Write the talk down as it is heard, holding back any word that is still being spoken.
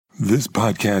This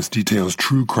podcast details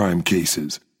true crime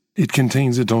cases. It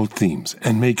contains adult themes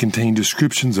and may contain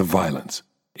descriptions of violence.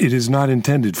 It is not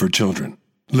intended for children.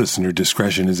 Listener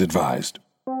discretion is advised.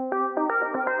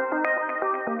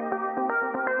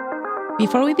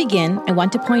 Before we begin, I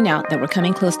want to point out that we're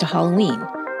coming close to Halloween.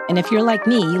 And if you're like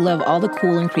me, you love all the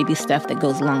cool and creepy stuff that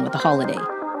goes along with the holiday.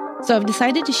 So I've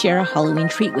decided to share a Halloween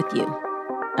treat with you.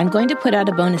 I'm going to put out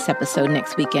a bonus episode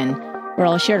next weekend where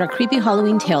I'll share a creepy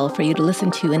Halloween tale for you to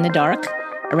listen to in the dark,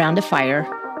 around a fire,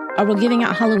 or we're giving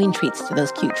out Halloween treats to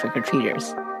those cute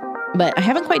trick-or-treaters. But I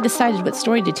haven't quite decided what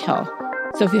story to tell,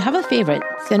 so if you have a favorite,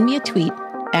 send me a tweet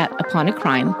at Upon a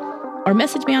Crime, or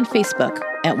message me on Facebook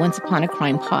at Once Upon a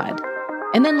Crime Pod,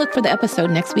 and then look for the episode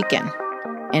next weekend.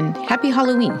 And happy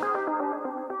Halloween!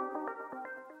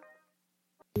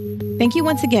 Thank you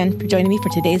once again for joining me for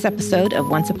today's episode of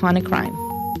Once Upon a Crime.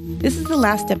 This is the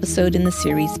last episode in the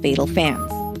series Fatal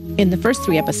Fans. In the first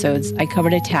 3 episodes, I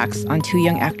covered attacks on 2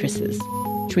 young actresses,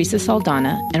 Teresa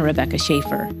Saldana and Rebecca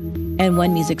Schaeffer, and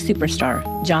one music superstar,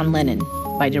 John Lennon,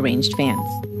 by deranged fans.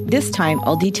 This time,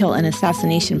 I'll detail an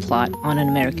assassination plot on an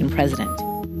American president.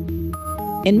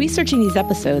 In researching these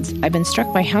episodes, I've been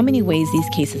struck by how many ways these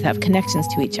cases have connections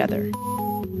to each other.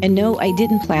 And no, I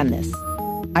didn't plan this.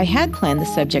 I had planned the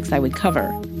subjects I would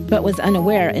cover, but was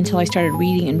unaware until I started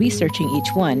reading and researching each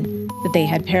one that they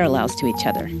had parallels to each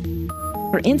other.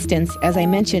 For instance, as I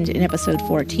mentioned in episode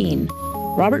 14,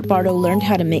 Robert Bardo learned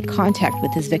how to make contact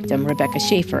with his victim, Rebecca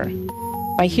Schaeffer,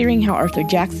 by hearing how Arthur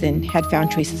Jackson had found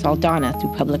Teresa Saldana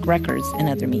through public records and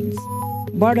other means.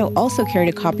 Bardo also carried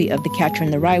a copy of The Catcher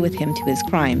in the Rye with him to his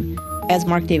crime, as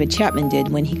Mark David Chapman did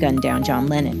when he gunned down John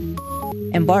Lennon.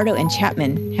 And Bardo and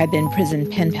Chapman had been prison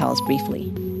pen pals briefly.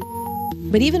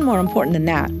 But even more important than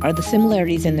that are the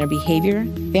similarities in their behavior,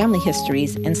 family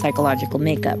histories, and psychological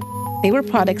makeup. They were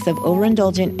products of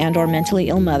overindulgent and or mentally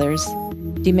ill mothers,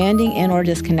 demanding and or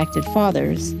disconnected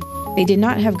fathers. They did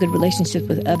not have good relationships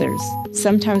with others,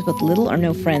 sometimes with little or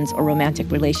no friends or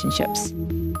romantic relationships.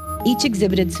 Each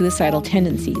exhibited suicidal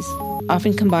tendencies,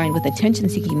 often combined with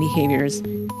attention-seeking behaviors,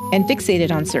 and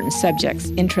fixated on certain subjects,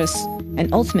 interests, and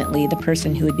ultimately the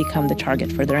person who would become the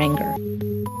target for their anger.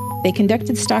 They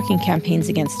conducted stalking campaigns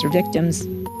against their victims,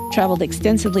 traveled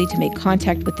extensively to make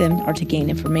contact with them or to gain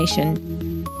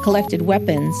information, collected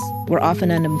weapons, were often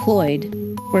unemployed,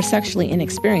 were sexually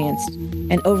inexperienced,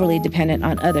 and overly dependent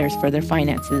on others for their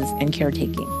finances and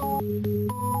caretaking.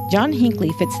 John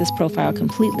Hinckley fits this profile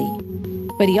completely,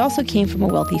 but he also came from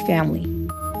a wealthy family.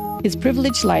 His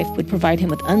privileged life would provide him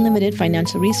with unlimited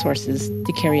financial resources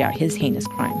to carry out his heinous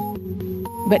crime.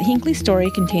 But Hinckley's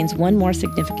story contains one more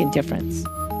significant difference.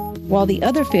 While the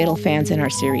other Fatal Fans in our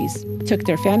series took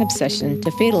their fan obsession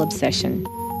to fatal obsession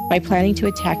by planning to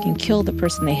attack and kill the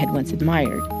person they had once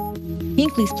admired,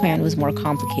 Hinckley's plan was more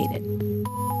complicated.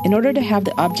 In order to have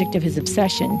the object of his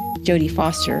obsession, Jodie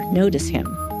Foster, notice him,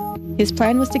 his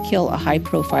plan was to kill a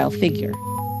high-profile figure.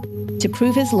 To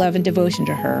prove his love and devotion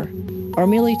to her, or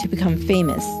merely to become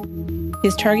famous,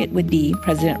 his target would be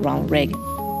President Ronald Reagan.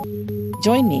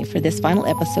 Join me for this final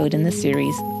episode in the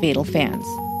series, Fatal Fans.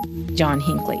 John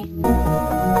Hinckley.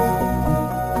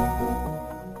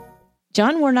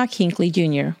 John Warnock Hinckley,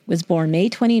 Jr. was born May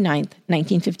 29,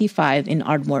 1955 in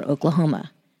Ardmore,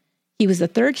 Oklahoma. He was the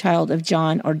 3rd child of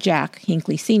John or Jack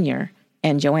Hinckley Sr.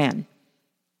 and Joanne.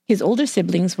 His older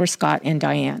siblings were Scott and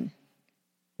Diane.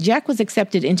 Jack was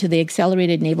accepted into the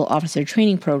Accelerated Naval Officer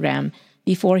Training Program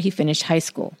before he finished high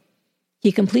school.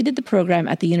 He completed the program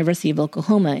at the University of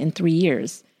Oklahoma in 3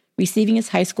 years, receiving his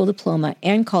high school diploma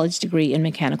and college degree in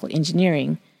mechanical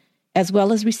engineering, as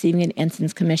well as receiving an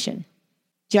ensign's commission.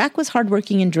 Jack was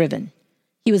hardworking and driven.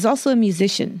 He was also a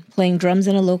musician, playing drums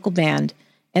in a local band,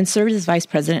 and served as vice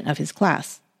president of his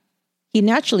class. He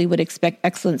naturally would expect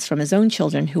excellence from his own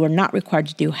children, who were not required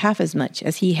to do half as much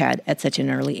as he had at such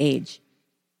an early age.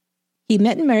 He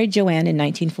met and married Joanne in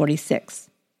 1946.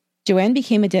 Joanne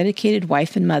became a dedicated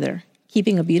wife and mother,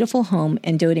 keeping a beautiful home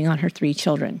and doting on her 3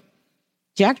 children.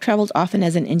 Jack traveled often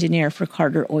as an engineer for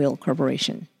Carter Oil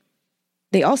Corporation.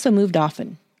 They also moved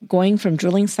often, going from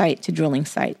drilling site to drilling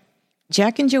site.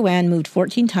 Jack and Joanne moved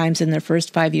 14 times in their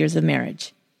first 5 years of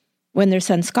marriage. When their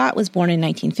son Scott was born in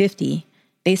 1950,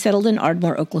 they settled in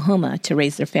Ardmore, Oklahoma to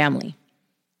raise their family.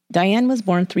 Diane was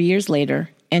born 3 years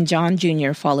later, and John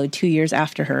Jr. followed 2 years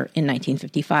after her in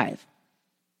 1955.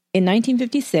 In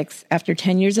 1956, after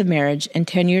 10 years of marriage and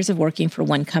 10 years of working for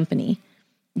one company,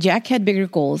 Jack had bigger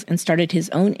goals and started his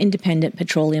own independent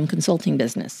petroleum consulting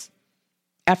business.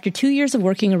 After 2 years of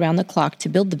working around the clock to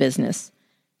build the business,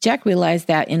 Jack realized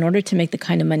that in order to make the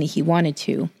kind of money he wanted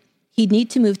to, he'd need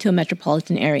to move to a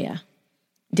metropolitan area.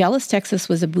 Dallas, Texas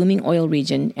was a booming oil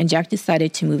region, and Jack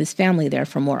decided to move his family there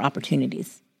for more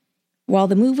opportunities. While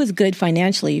the move was good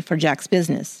financially for Jack's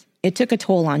business, it took a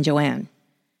toll on Joanne.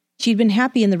 She'd been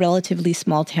happy in the relatively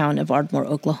small town of Ardmore,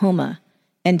 Oklahoma,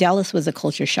 and Dallas was a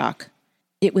culture shock.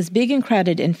 It was big and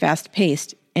crowded and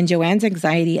fast-paced, and Joanne's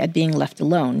anxiety at being left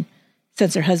alone,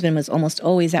 since her husband was almost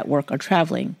always at work or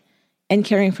traveling, and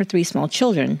caring for 3 small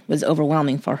children was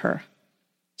overwhelming for her.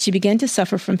 She began to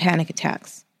suffer from panic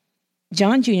attacks.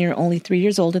 John Jr., only 3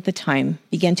 years old at the time,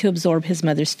 began to absorb his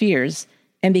mother's fears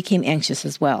and became anxious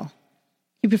as well.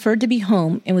 He preferred to be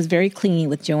home and was very clingy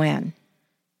with Joanne.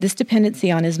 This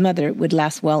dependency on his mother would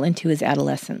last well into his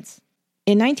adolescence.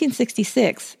 In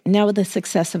 1966, now with the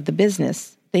success of the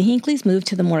business, the Hinckleys moved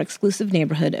to the more exclusive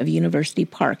neighborhood of University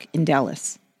Park in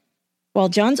Dallas. While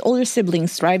John's older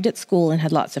siblings thrived at school and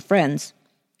had lots of friends,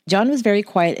 John was very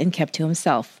quiet and kept to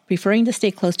himself, preferring to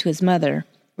stay close to his mother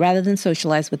rather than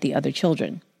socialize with the other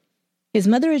children. His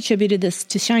mother attributed this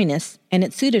to shyness, and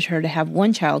it suited her to have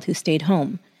one child who stayed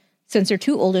home, since her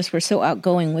 2 oldest were so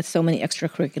outgoing with so many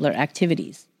extracurricular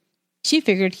activities. She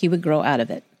figured he would grow out of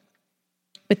it.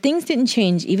 But things didn't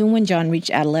change even when John reached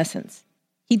adolescence.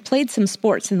 He'd played some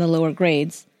sports in the lower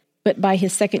grades, but by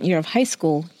his 2nd year of high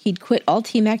school, he'd quit all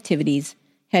team activities,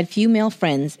 had few male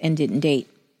friends, and didn't date.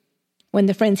 When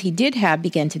the friends he did have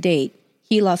began to date,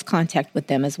 he lost contact with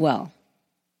them as well.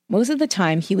 Most of the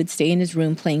time, he would stay in his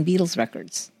room playing Beatles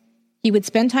records. He would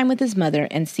spend time with his mother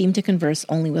and seem to converse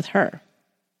only with her.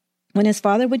 When his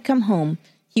father would come home,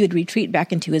 he would retreat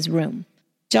back into his room.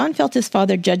 John felt his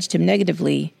father judged him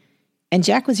negatively, and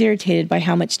Jack was irritated by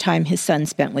how much time his son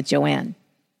spent with Joanne.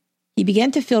 He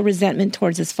began to feel resentment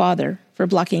towards his father for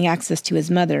blocking access to his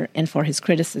mother and for his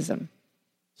criticism.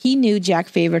 He knew Jack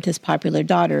favored his popular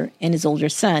daughter and his older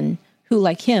son, who,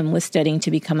 like him, was studying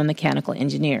to become a mechanical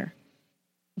engineer.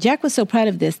 Jack was so proud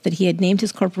of this that he had named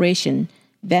his corporation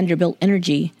Vanderbilt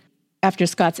Energy after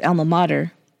Scott's alma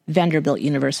mater, Vanderbilt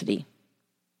University.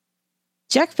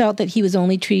 Jack felt that he was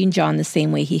only treating John the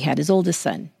same way he had his oldest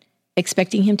son,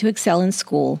 expecting him to excel in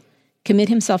school, commit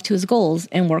himself to his goals,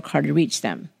 and work hard to reach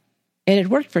them. It had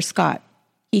worked for Scott.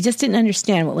 He just didn't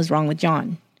understand what was wrong with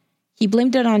John. He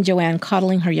blamed it on Joanne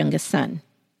coddling her youngest son.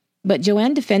 But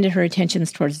Joanne defended her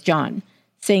attentions towards John,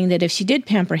 saying that if she did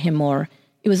pamper him more,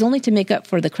 it was only to make up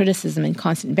for the criticism and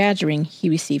constant badgering he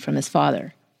received from his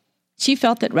father. She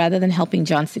felt that rather than helping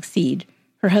John succeed,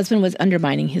 her husband was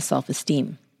undermining his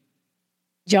self-esteem.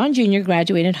 John Jr.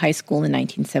 graduated high school in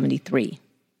 1973.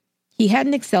 He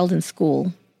hadn't excelled in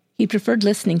school. He preferred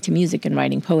listening to music and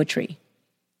writing poetry.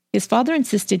 His father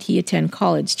insisted he attend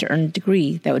college to earn a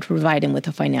degree that would provide him with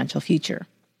a financial future.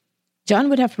 John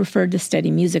would have preferred to study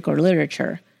music or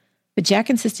literature, but Jack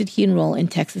insisted he enroll in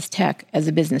Texas Tech as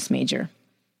a business major.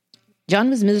 John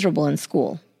was miserable in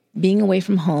school, being away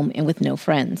from home and with no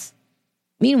friends.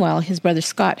 Meanwhile, his brother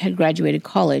Scott had graduated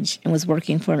college and was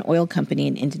working for an oil company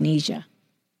in Indonesia.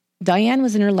 Diane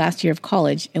was in her last year of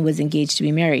college and was engaged to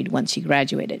be married once she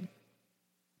graduated.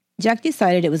 Jack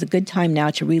decided it was a good time now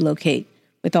to relocate,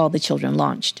 with all the children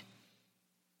launched.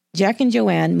 Jack and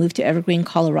Joanne moved to Evergreen,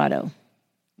 Colorado.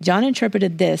 John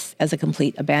interpreted this as a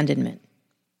complete abandonment.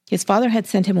 His father had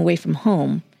sent him away from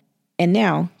home, and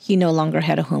now he no longer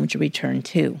had a home to return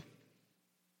to.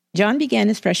 John began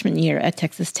his freshman year at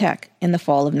Texas Tech in the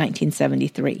fall of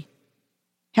 1973.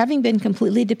 Having been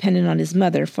completely dependent on his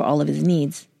mother for all of his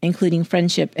needs, including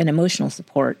friendship and emotional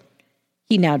support,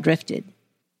 he now drifted.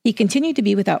 He continued to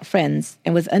be without friends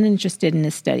and was uninterested in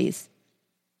his studies.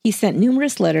 He sent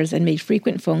numerous letters and made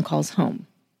frequent phone calls home.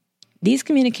 These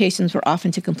communications were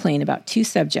often to complain about 2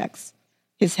 subjects,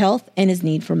 his health and his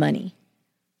need for money.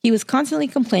 He was constantly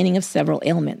complaining of several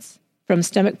ailments, from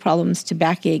stomach problems to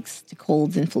backaches to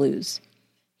colds and flus.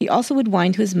 He also would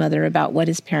whine to his mother about what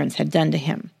his parents had done to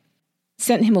him,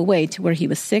 sent him away to where he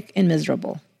was sick and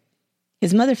miserable.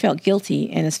 His mother felt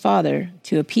guilty, and his father,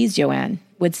 to appease Joanne,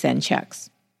 would send checks.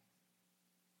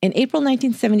 In April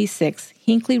 1976,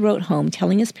 Hinckley wrote home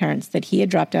telling his parents that he had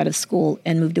dropped out of school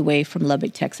and moved away from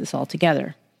Lubbock, Texas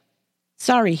altogether.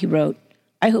 "Sorry," he wrote,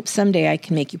 "I hope someday I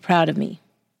can make you proud of me."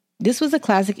 This was a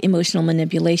classic emotional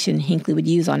manipulation Hinckley would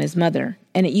use on his mother,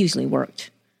 and it usually worked.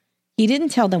 He didn't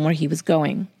tell them where he was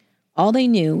going. All they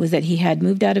knew was that he had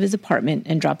moved out of his apartment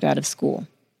and dropped out of school.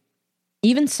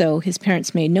 Even so, his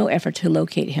parents made no effort to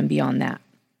locate him beyond that.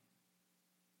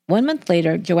 1 month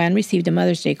later, Joanne received a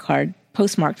Mother's Day card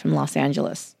postmarked from Los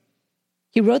Angeles.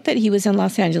 He wrote that he was in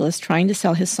Los Angeles trying to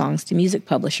sell his songs to music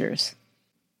publishers.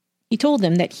 He told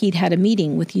them that he'd had a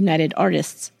meeting with United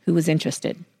Artists who was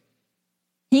interested.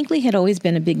 Hinckley had always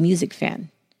been a big music fan.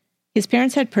 His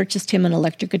parents had purchased him an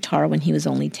electric guitar when he was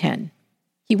only 10.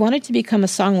 He wanted to become a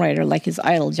songwriter like his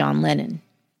idol John Lennon.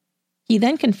 He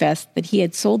then confessed that he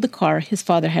had sold the car his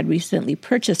father had recently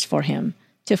purchased for him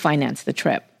to finance the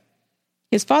trip.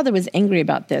 His father was angry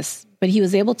about this, but he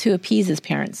was able to appease his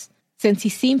parents, since he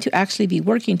seemed to actually be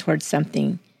working towards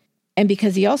something, and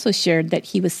because he also shared that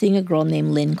he was seeing a girl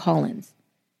named Lynn Collins.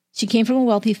 She came from a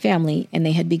wealthy family, and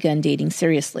they had begun dating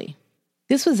seriously.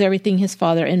 This was everything his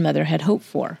father and mother had hoped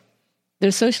for. Their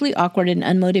socially awkward and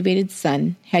unmotivated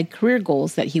son had career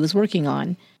goals that he was working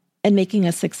on and making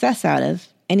a success out of,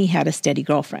 and he had a steady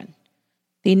girlfriend.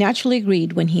 They naturally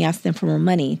agreed when he asked them for more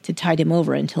money to tide him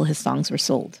over until his songs were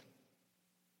sold.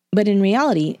 But in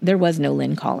reality, there was no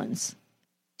Lynn Collins.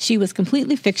 She was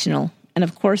completely fictional, and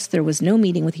of course there was no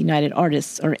meeting with United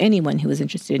Artists or anyone who was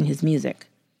interested in his music.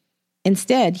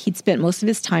 Instead, he'd spent most of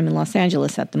his time in Los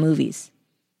Angeles at the movies.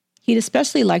 He'd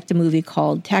especially liked a movie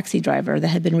called Taxi Driver that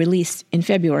had been released in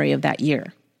February of that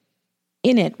year.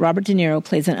 In it, Robert De Niro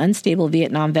plays an unstable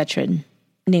Vietnam veteran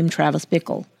named Travis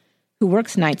Bickle, who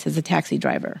works nights as a taxi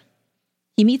driver.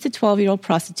 He meets a 12-year-old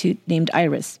prostitute named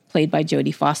Iris, played by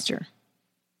Jodie Foster.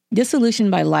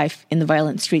 Disillusioned by life in the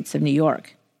violent streets of New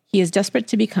York, he is desperate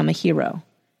to become a hero.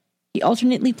 He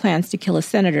alternately plans to kill a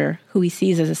senator who he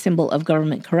sees as a symbol of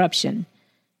government corruption,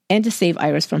 and to save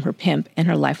Iris from her pimp and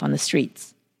her life on the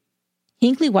streets.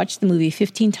 Hinckley watched the movie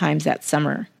 15 times that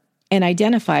summer, and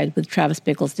identified with Travis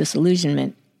Bickle's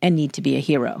disillusionment and need to be a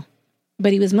hero.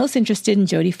 But he was most interested in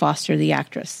Jodie Foster, the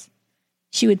actress.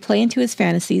 She would play into his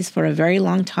fantasies for a very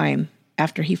long time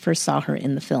after he first saw her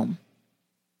in the film.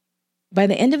 By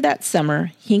the end of that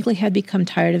summer, Hinckley had become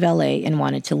tired of LA and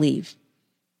wanted to leave.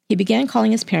 He began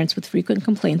calling his parents with frequent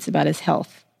complaints about his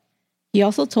health. He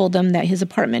also told them that his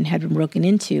apartment had been broken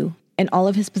into and all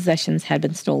of his possessions had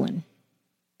been stolen.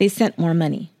 They sent more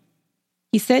money.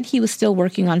 He said he was still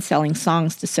working on selling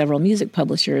songs to several music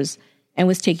publishers and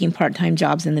was taking part-time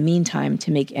jobs in the meantime to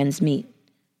make ends meet.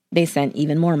 They sent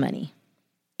even more money.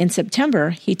 In September,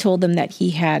 he told them that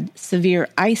he had severe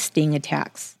eye sting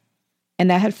attacks, and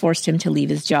that had forced him to leave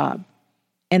his job,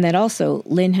 and that also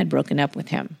Lynn had broken up with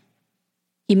him.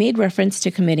 He made reference to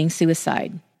committing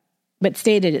suicide, but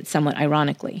stated it somewhat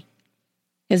ironically.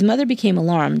 His mother became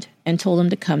alarmed and told him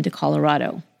to come to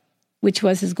Colorado, which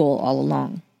was his goal all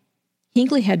along.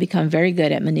 Hinckley had become very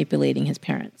good at manipulating his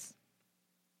parents.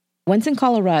 Once in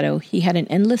Colorado, he had an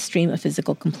endless stream of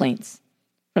physical complaints,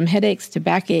 from headaches to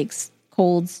backaches,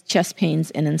 colds, chest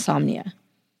pains, and insomnia.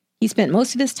 He spent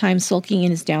most of his time sulking in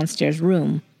his downstairs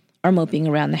room or moping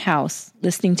around the house,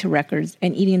 listening to records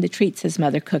and eating the treats his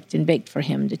mother cooked and baked for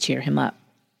him to cheer him up.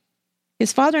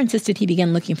 His father insisted he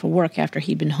begin looking for work after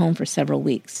he'd been home for several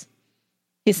weeks.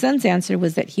 His son's answer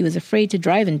was that he was afraid to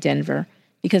drive in Denver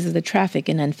because of the traffic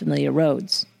and unfamiliar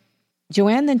roads.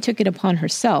 Joanne then took it upon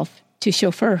herself to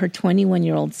chauffeur her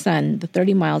 21-year-old son the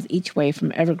 30 miles each way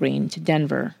from Evergreen to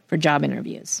Denver for job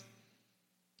interviews.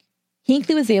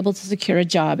 Hinckley was able to secure a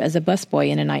job as a busboy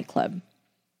in a nightclub.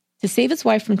 To save his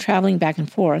wife from traveling back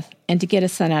and forth and to get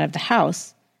his son out of the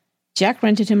house, Jack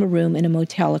rented him a room in a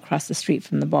motel across the street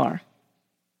from the bar.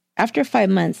 After 5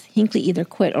 months, Hinckley either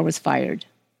quit or was fired.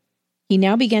 He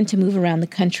now began to move around the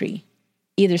country,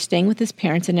 either staying with his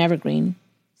parents in Evergreen,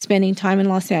 spending time in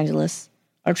Los Angeles,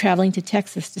 or traveling to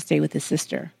Texas to stay with his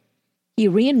sister. He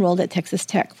re-enrolled at Texas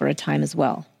Tech for a time as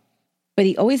well, but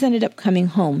he always ended up coming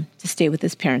home to stay with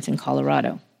his parents in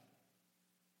Colorado.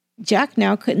 Jack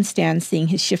now couldn't stand seeing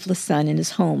his shiftless son in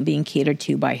his home being catered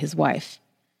to by his wife.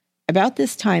 About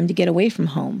this time, to get away from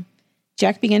home,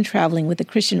 Jack began traveling with the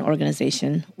Christian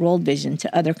organization World Vision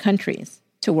to other countries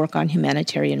to work on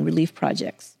humanitarian relief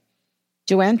projects.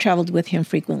 Joanne traveled with him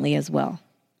frequently as well.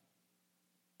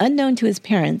 Unknown to his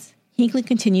parents, Hinckley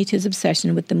continued his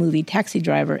obsession with the movie Taxi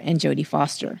Driver and Jodie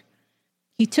Foster.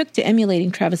 He took to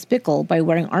emulating Travis Bickle by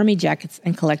wearing army jackets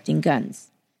and collecting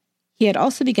guns. He had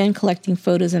also begun collecting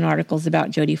photos and articles about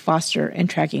Jodie Foster and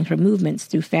tracking her movements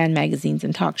through fan magazines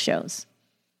and talk shows.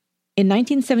 In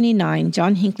 1979,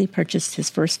 John Hinckley purchased his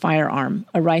first firearm,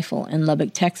 a rifle, in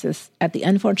Lubbock, Texas, at the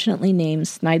unfortunately named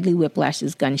Snidely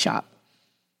Whiplash's gun shop.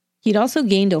 He'd also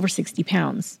gained over 60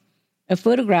 pounds. A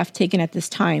photograph taken at this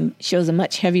time shows a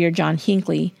much heavier John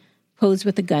Hinckley posed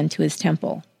with a gun to his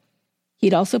temple.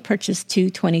 He'd also purchased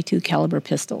 2 .22 caliber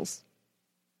pistols.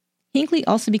 Hinckley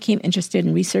also became interested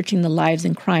in researching the lives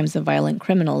and crimes of violent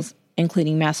criminals,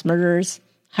 including mass murderers,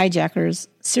 hijackers,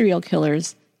 serial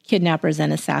killers, kidnappers,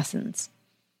 and assassins.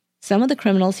 Some of the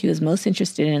criminals he was most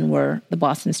interested in were the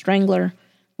Boston Strangler,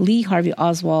 Lee Harvey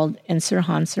Oswald, and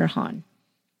Sirhan Sirhan.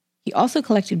 He also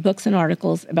collected books and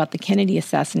articles about the Kennedy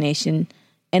assassination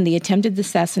and the attempted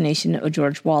assassination of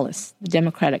George Wallace, the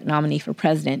Democratic nominee for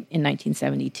president in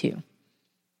 1972.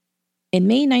 In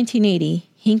May 1980,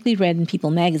 Hinckley read in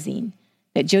People magazine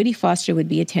that Jodie Foster would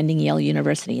be attending Yale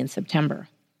University in September.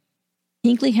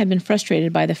 Hinckley had been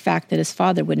frustrated by the fact that his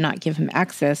father would not give him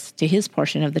access to his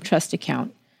portion of the trust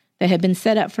account that had been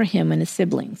set up for him and his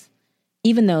siblings,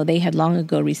 even though they had long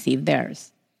ago received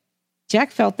theirs.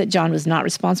 Jack felt that John was not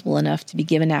responsible enough to be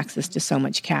given access to so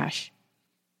much cash.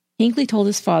 Hinckley told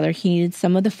his father he needed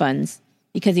some of the funds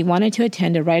because he wanted to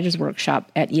attend a writer's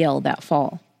workshop at Yale that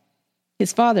fall.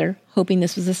 His father, hoping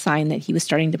this was a sign that he was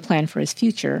starting to plan for his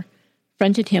future,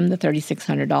 fronted him the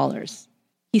 $3,600.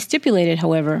 He stipulated,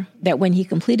 however, that when he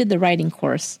completed the writing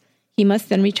course, he must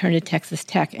then return to Texas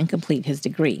Tech and complete his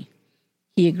degree.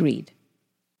 He agreed.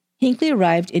 Hinckley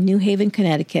arrived in New Haven,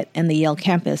 Connecticut and the Yale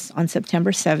campus on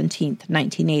September 17,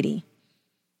 1980.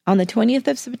 On the 20th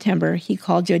of September, he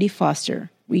called Jodie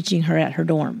Foster, reaching her at her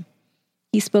dorm.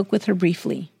 He spoke with her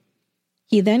briefly.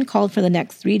 He then called for the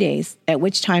next 3 days, at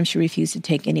which time she refused to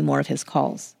take any more of his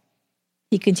calls.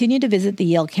 He continued to visit the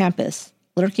Yale campus,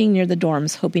 lurking near the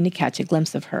dorms hoping to catch a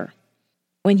glimpse of her.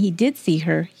 When he did see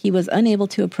her, he was unable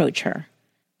to approach her.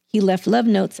 He left love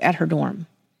notes at her dorm.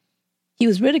 He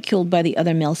was ridiculed by the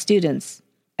other male students,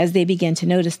 as they began to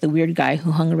notice the weird guy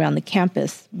who hung around the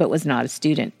campus but was not a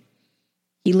student.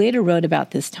 He later wrote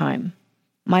about this time,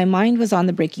 "My mind was on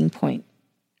the breaking point.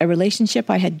 A relationship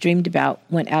I had dreamed about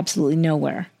went absolutely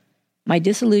nowhere. My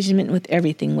disillusionment with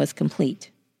everything was complete."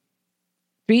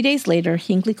 3 days later,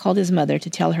 Hinckley called his mother to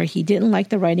tell her he didn't like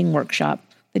the writing workshop,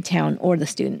 the town, or the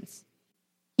students.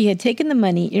 He had taken the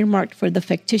money earmarked for the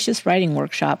fictitious writing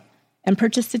workshop and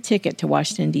purchased a ticket to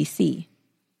Washington, D.C.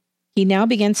 He now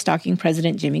began stalking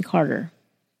President Jimmy Carter.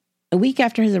 A week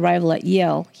after his arrival at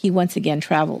Yale, he once again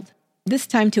traveled, this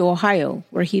time to Ohio,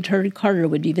 where he'd heard Carter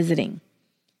would be visiting.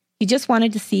 He just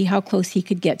wanted to see how close he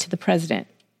could get to the president.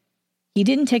 He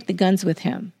didn't take the guns with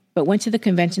him, but went to the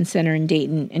convention center in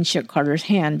Dayton and shook Carter's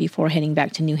hand before heading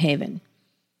back to New Haven.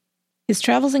 His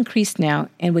travels increased now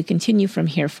and would continue from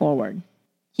here forward.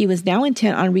 He was now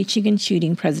intent on reaching and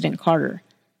shooting President Carter,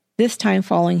 this time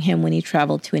following him when he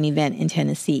traveled to an event in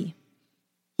Tennessee.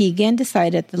 He again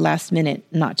decided at the last minute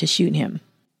not to shoot him.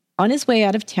 On his way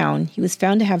out of town, he was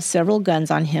found to have several guns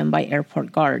on him by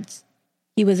airport guards.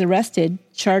 He was arrested,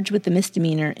 charged with a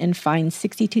misdemeanor, and fined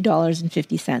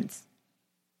 $62.50.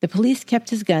 The police kept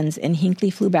his guns, and Hinckley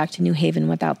flew back to New Haven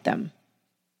without them.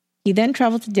 He then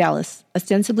traveled to Dallas,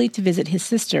 ostensibly to visit his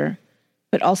sister,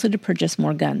 but also to purchase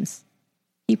more guns.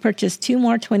 He purchased 2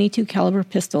 more .22 caliber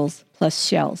pistols, plus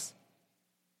shells.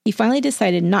 He finally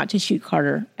decided not to shoot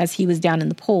Carter, as he was down in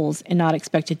the polls and not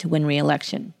expected to win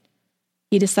re-election.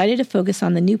 He decided to focus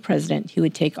on the new president who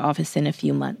would take office in a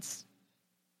few months.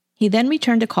 He then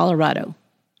returned to Colorado.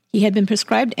 He had been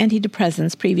prescribed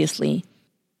antidepressants previously,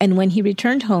 and when he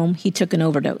returned home, he took an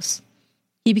overdose.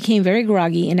 He became very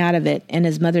groggy and out of it, and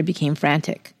his mother became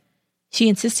frantic. She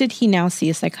insisted he now see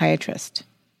a psychiatrist.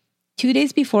 2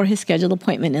 days before his scheduled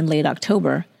appointment in late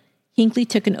October, Hinckley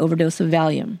took an overdose of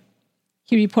Valium.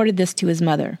 He reported this to his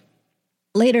mother.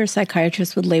 Later,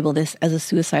 psychiatrists would label this as a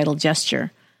suicidal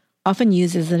gesture, often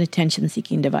used as an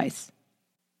attention-seeking device.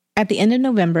 At the end of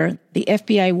November, the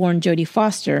FBI warned Jodie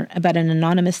Foster about an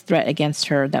anonymous threat against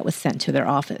her that was sent to their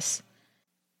office.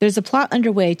 There's a plot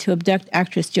underway to abduct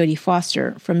actress Jodie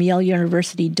Foster from Yale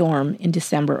University dorm in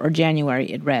December or January,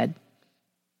 it read.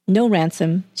 No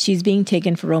ransom. She's being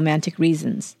taken for romantic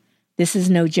reasons. This is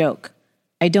no joke.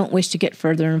 I don't wish to get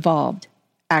further involved.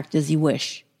 Act as you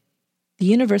wish. The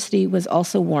university was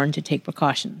also warned to take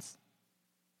precautions.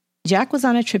 Jack was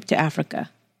on a trip to Africa.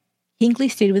 Hinckley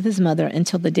stayed with his mother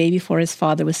until the day before his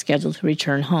father was scheduled to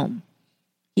return home.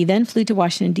 He then flew to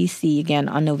Washington, D.C. again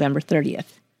on November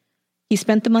 30th. He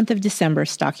spent the month of December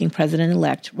stalking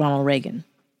President-elect Ronald Reagan.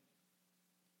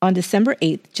 On December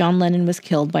 8th, John Lennon was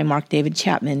killed by Mark David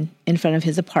Chapman in front of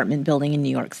his apartment building in New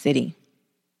York City.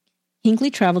 Hinckley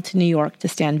traveled to New York to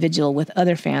stand vigil with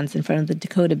other fans in front of the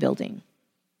Dakota building.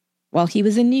 While he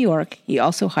was in New York, he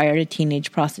also hired a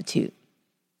teenage prostitute.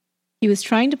 He was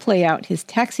trying to play out his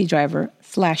taxi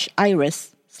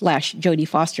driver/Iris/Jodie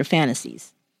Foster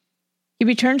fantasies. He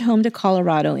returned home to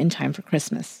Colorado in time for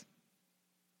Christmas.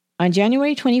 On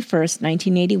January 21st,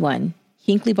 1981,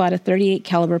 Hinckley bought a .38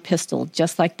 caliber pistol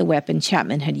just like the weapon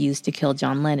Chapman had used to kill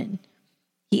John Lennon.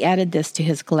 He added this to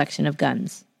his collection of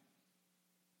guns.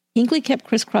 Hinckley kept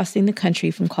crisscrossing the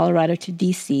country from Colorado to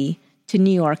D.C. to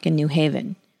New York and New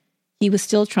Haven. He was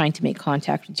still trying to make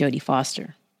contact with Jodie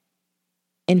Foster.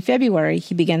 In February,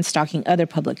 he began stalking other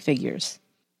public figures.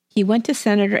 He went to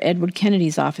Senator Edward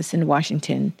Kennedy's office in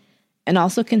Washington and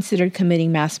also considered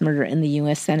committing mass murder in the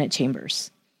U.S. Senate chambers.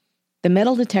 The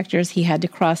metal detectors he had to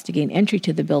cross to gain entry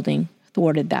to the building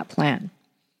thwarted that plan.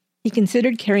 He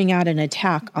considered carrying out an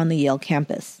attack on the Yale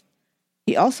campus.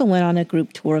 He also went on a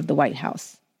group tour of the White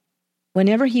House.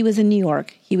 Whenever he was in New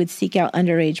York, he would seek out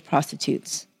underage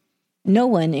prostitutes. No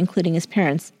one, including his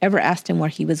parents, ever asked him where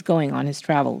he was going on his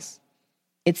travels.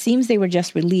 It seems they were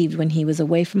just relieved when he was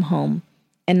away from home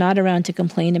and not around to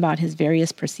complain about his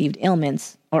various perceived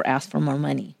ailments or ask for more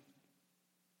money.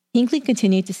 Hinckley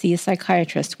continued to see a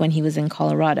psychiatrist when he was in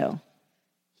Colorado.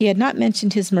 He had not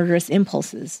mentioned his murderous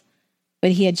impulses,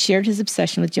 but he had shared his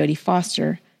obsession with Jodie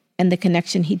Foster and the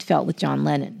connection he'd felt with John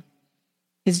Lennon.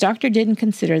 His doctor didn't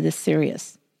consider this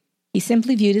serious. He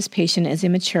simply viewed his patient as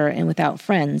immature and without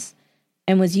friends,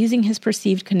 and was using his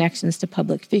perceived connections to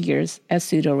public figures as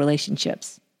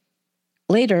pseudo-relationships.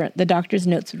 Later, the doctor's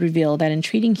notes would reveal that in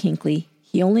treating Hinckley,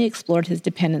 he only explored his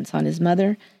dependence on his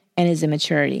mother and his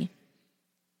immaturity.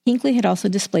 Hinckley had also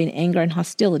displayed anger and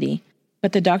hostility,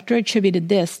 but the doctor attributed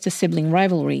this to sibling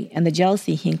rivalry and the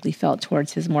jealousy Hinckley felt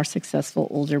towards his more successful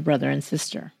older brother and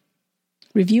sister.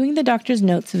 Reviewing the doctor's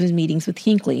notes of his meetings with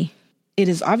Hinckley, it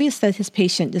is obvious that his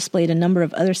patient displayed a number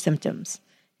of other symptoms,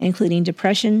 including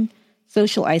depression,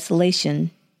 social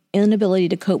isolation, inability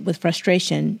to cope with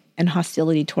frustration, and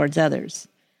hostility towards others.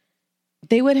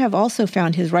 They would have also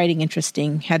found his writing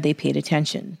interesting had they paid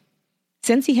attention.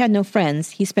 Since he had no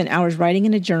friends, he spent hours writing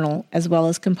in a journal as well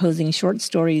as composing short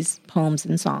stories, poems,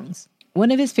 and songs. One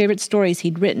of his favorite stories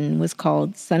he'd written was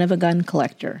called Son of a Gun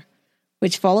Collector,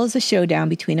 which follows a showdown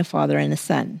between a father and a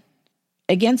son.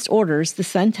 Against orders, the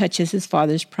son touches his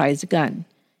father's prized gun.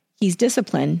 He's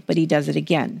disciplined, but he does it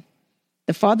again.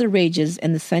 The father rages,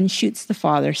 and the son shoots the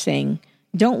father, saying,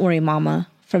 "Don't worry, Mama.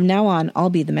 From now on, I'll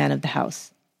be the man of the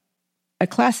house." A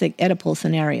classic Oedipal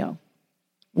scenario.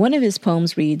 One of his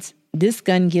poems reads, "This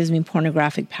gun gives me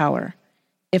pornographic power.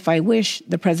 If I wish,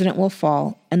 the president will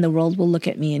fall, and the world will look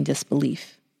at me in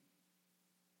disbelief."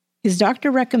 His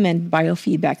doctor recommended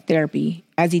biofeedback therapy,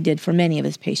 as he did for many of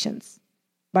his patients.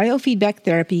 Biofeedback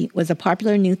therapy was a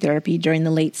popular new therapy during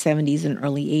the late 70s and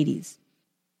early 80s.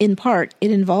 In part,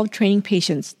 it involved training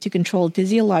patients to control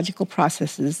physiological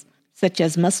processes such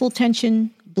as muscle tension,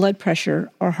 blood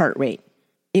pressure, or heart rate.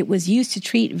 It was used to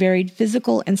treat varied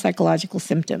physical and psychological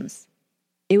symptoms.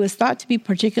 It was thought to be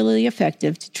particularly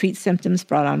effective to treat symptoms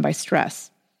brought on by stress.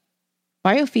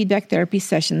 Biofeedback therapy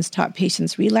sessions taught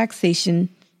patients relaxation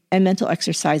and mental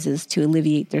exercises to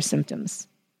alleviate their symptoms.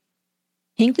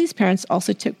 Hinckley's parents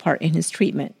also took part in his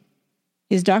treatment.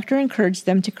 His doctor encouraged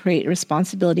them to create a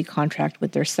responsibility contract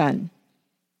with their son.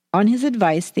 On his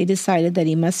advice, they decided that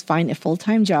he must find a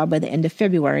full-time job by the end of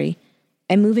February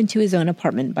and move into his own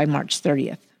apartment by March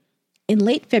 30th. In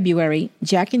late February,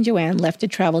 Jack and Joanne left to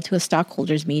travel to a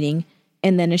stockholders meeting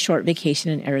and then a short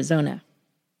vacation in Arizona.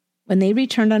 When they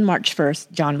returned on March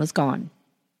 1st, John was gone.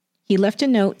 He left a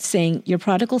note saying, "Your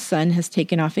prodigal son has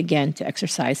taken off again to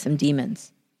exorcise some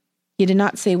demons." He did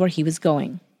not say where he was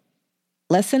going.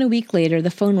 Less than a week later, the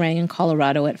phone rang in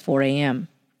Colorado at 4 a.m.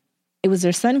 It was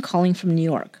their son calling from New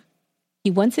York.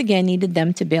 He once again needed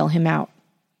them to bail him out.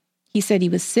 He said he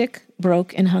was sick,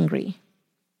 broke, and hungry.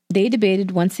 They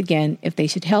debated once again if they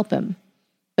should help him,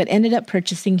 but ended up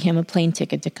purchasing him a plane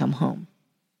ticket to come home.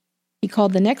 He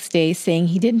called the next day saying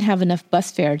he didn't have enough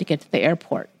bus fare to get to the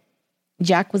airport.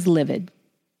 Jack was livid.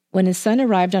 When his son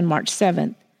arrived on March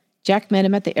 7th, Jack met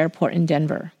him at the airport in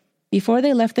Denver. Before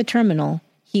they left the terminal,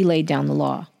 he laid down the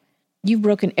law. "You've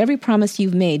broken every promise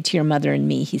you've made to your mother and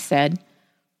me," he said.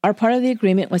 "Our part of the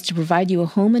agreement was to provide you a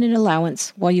home and an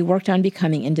allowance while you worked on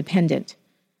becoming independent.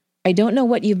 I don't know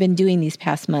what you've been doing these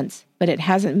past months, but it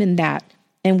hasn't been that,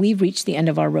 and we've reached the end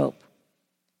of our rope."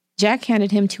 Jack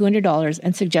handed him $200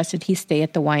 and suggested he stay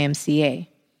at the YMCA.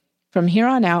 "From here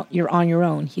on out, you're on your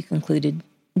own," he concluded.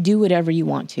 "Do whatever you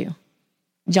want to."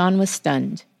 John was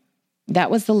stunned.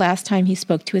 That was the last time he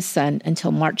spoke to his son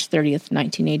until March 30th,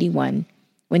 1981,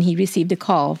 when he received a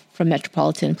call from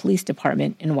Metropolitan Police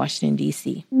Department in Washington,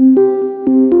 D.C.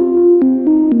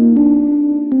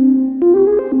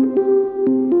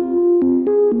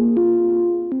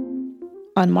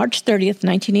 On March 30th,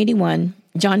 1981,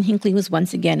 John Hinckley was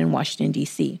once again in Washington,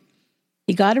 D.C.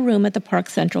 He got a room at the Park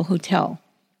Central Hotel,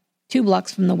 2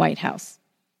 blocks from the White House.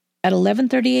 At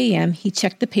 11:30 a.m., he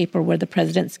checked the paper where the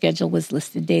president's schedule was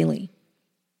listed daily.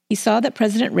 He saw that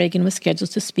President Reagan was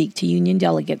scheduled to speak to union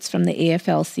delegates from the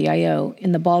AFL-CIO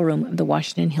in the ballroom of the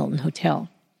Washington Hilton Hotel.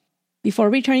 Before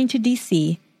returning to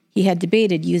D.C., he had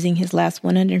debated using his last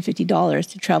 $150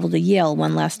 to travel to Yale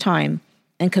one last time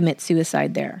and commit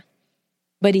suicide there.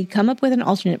 But he'd come up with an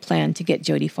alternate plan to get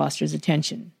Jodie Foster's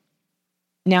attention.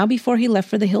 Now, before he left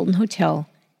for the Hilton Hotel,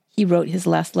 he wrote his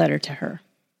last letter to her.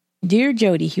 "Dear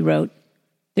Jodie," he wrote,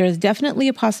 "there is definitely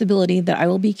a possibility that I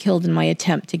will be killed in my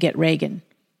attempt to get Reagan.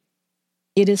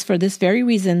 It is for this very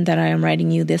reason that I am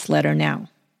writing you this letter now.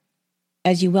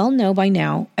 As you well know by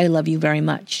now, I love you very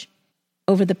much.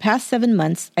 Over the past 7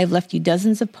 months, I've left you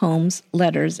dozens of poems,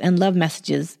 letters, and love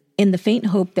messages in the faint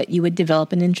hope that you would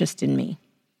develop an interest in me.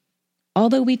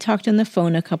 Although we talked on the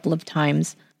phone a couple of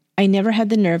times, I never had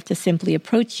the nerve to simply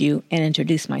approach you and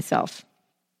introduce myself.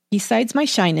 Besides my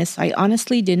shyness, I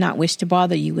honestly did not wish to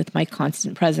bother you with my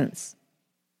constant presence.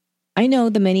 I know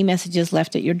the many messages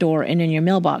left at your door and in your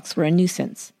mailbox were a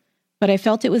nuisance, but I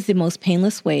felt it was the most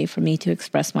painless way for me to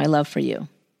express my love for you.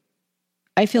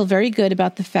 I feel very good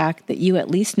about the fact that you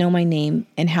at least know my name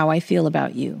and how I feel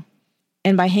about you.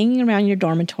 And by hanging around your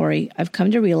dormitory, I've come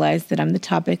to realize that I'm the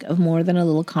topic of more than a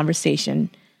little conversation,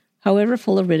 however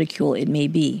full of ridicule it may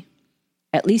be.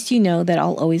 At least you know that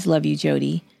I'll always love you,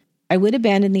 Jody. I would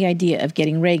abandon the idea of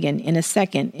getting Reagan in a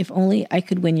second if only I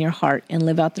could win your heart and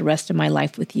live out the rest of my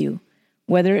life with you,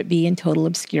 whether it be in total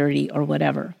obscurity or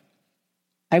whatever.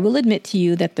 I will admit to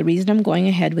you that the reason I'm going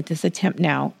ahead with this attempt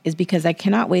now is because I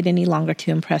cannot wait any longer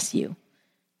to impress you.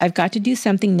 I've got to do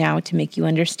something now to make you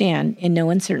understand, in no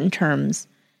uncertain terms,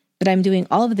 that I'm doing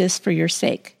all of this for your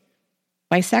sake.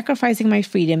 By sacrificing my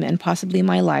freedom and possibly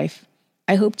my life,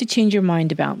 I hope to change your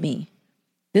mind about me.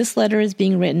 This letter is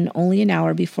being written only an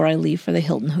hour before I leave for the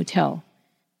Hilton Hotel.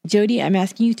 Jody, I'm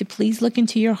asking you to please look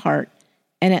into your heart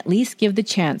and at least give the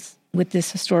chance, with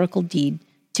this historical deed,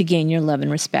 to gain your love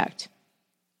and respect.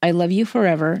 I love you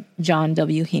forever, John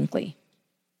W. Hinckley.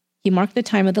 He marked the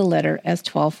time of the letter as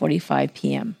 12:45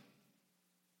 p.m.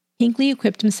 Hinckley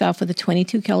equipped himself with a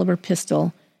 .22 caliber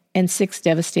pistol and 6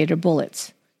 Devastator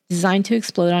bullets, designed to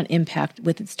explode on impact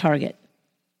with its target.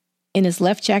 In his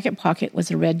left jacket pocket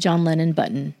was a red John Lennon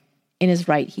button. In his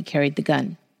right, he carried the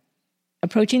gun.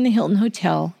 Approaching the Hilton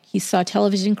Hotel, he saw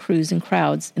television crews and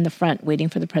crowds in the front waiting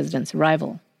for the president's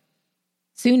arrival.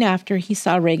 Soon after, he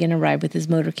saw Reagan arrive with his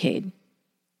motorcade.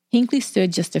 Hinckley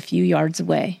stood just a few yards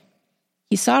away.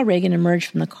 He saw Reagan emerge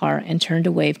from the car and turn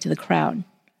to wave to the crowd.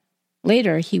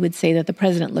 Later, he would say that the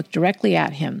president looked directly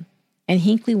at him, and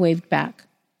Hinckley waved back.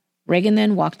 Reagan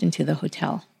then walked into the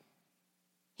hotel.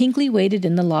 Hinckley waited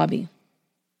in the lobby.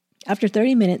 After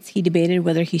 30 minutes, he debated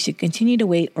whether he should continue to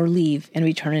wait or leave and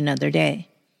return another day.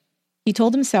 He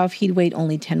told himself he'd wait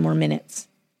only 10 more minutes.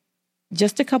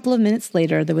 Just a couple of minutes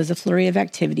later, there was a flurry of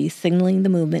activity signaling the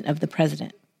movement of the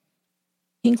president.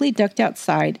 Hinckley ducked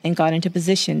outside and got into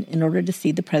position in order to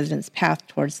see the president's path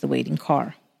towards the waiting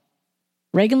car.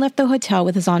 Reagan left the hotel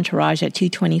with his entourage at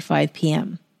 2:25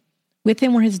 p.m. With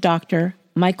him were his doctor,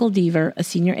 Michael Deaver, a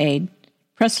senior aide,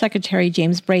 Press Secretary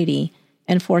James Brady,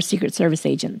 and 4 Secret Service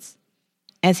agents.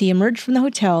 As he emerged from the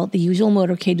hotel, the usual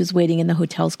motorcade was waiting in the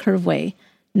hotel's curveway,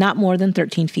 not more than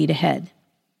 13 feet ahead.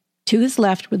 To his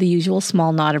left were the usual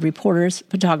small knot of reporters,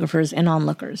 photographers, and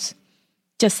onlookers.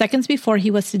 Just seconds before he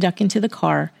was to duck into the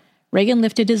car, Reagan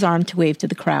lifted his arm to wave to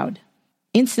the crowd.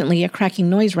 Instantly, a cracking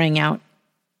noise rang out,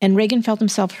 and Reagan felt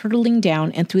himself hurtling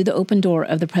down and through the open door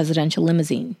of the presidential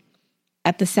limousine.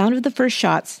 At the sound of the first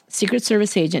shots, Secret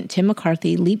Service agent Tim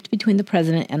McCarthy leaped between the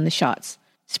president and the shots,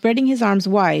 spreading his arms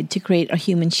wide to create a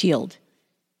human shield.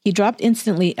 He dropped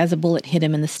instantly as a bullet hit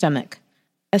him in the stomach.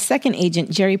 A second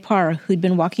agent, Jerry Parr, who'd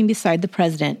been walking beside the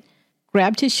president,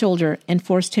 grabbed his shoulder and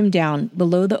forced him down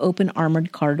below the open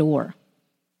armored car door.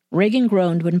 Reagan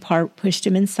groaned when Parr pushed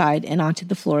him inside and onto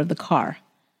the floor of the car.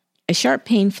 A sharp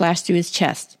pain flashed through his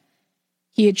chest.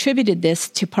 He attributed this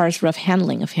to Parr's rough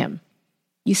handling of him.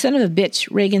 "You son of a bitch,"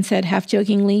 Reagan said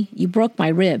half-jokingly. "You broke my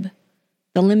rib."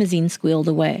 The limousine squealed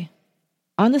away.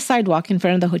 On the sidewalk in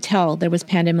front of the hotel, there was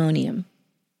pandemonium.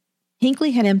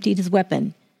 Hinckley had emptied his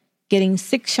weapon, getting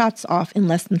 6 shots off in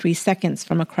less than 3 seconds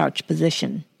from a crouched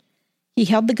position. He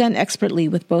held the gun expertly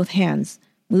with both hands,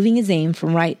 moving his aim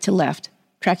from right to left,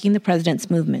 tracking the president's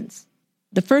movements.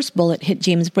 The first bullet hit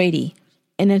James Brady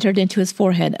and entered into his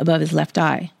forehead above his left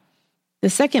eye. The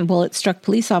second bullet struck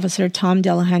police officer Tom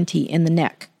Delahanty in the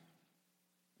neck.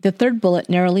 The third bullet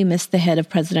narrowly missed the head of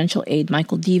presidential aide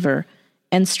Michael Deaver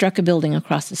and struck a building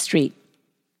across the street.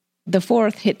 The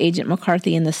fourth hit Agent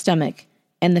McCarthy in the stomach,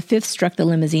 and the fifth struck the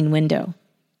limousine window.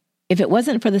 If it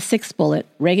wasn't for the 6th bullet,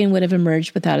 Reagan would have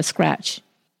emerged without a scratch.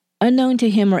 Unknown to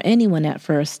him or anyone at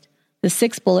first, the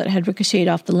 6th bullet had ricocheted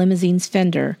off the limousine's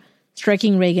fender,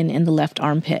 striking Reagan in the left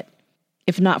armpit.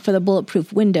 If not for the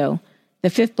bulletproof window, the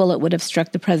 5th bullet would have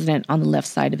struck the president on the left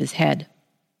side of his head.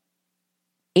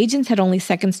 Agents had only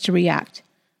seconds to react.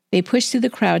 They pushed through the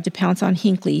crowd to pounce on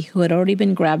Hinckley, who had already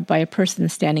been grabbed by a person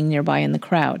standing nearby in the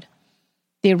crowd.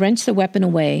 They wrenched the weapon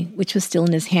away, which was still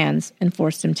in his hands, and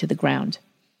forced him to the ground.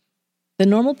 The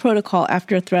normal protocol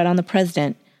after a threat on the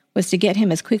president was to get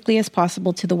him as quickly as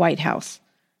possible to the White House,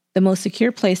 the most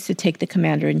secure place to take the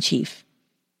commander-in-chief.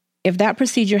 If that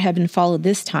procedure had been followed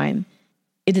this time,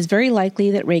 it is very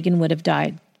likely that Reagan would have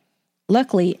died.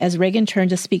 Luckily, as Reagan turned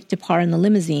to speak to Parr in the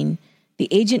limousine, the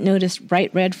agent noticed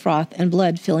bright red froth and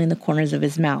blood filling the corners of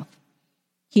his mouth.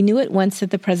 He knew at once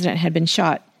that the president had been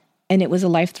shot, and it was a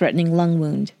life-threatening lung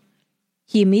wound.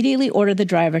 He immediately ordered the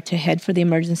driver to head for the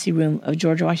emergency room of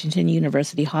George Washington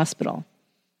University Hospital.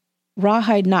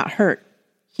 Rawhide not hurt,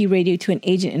 he radioed to an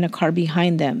agent in a car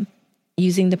behind them,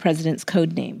 using the president's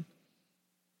code name.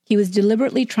 He was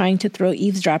deliberately trying to throw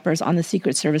eavesdroppers on the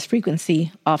Secret Service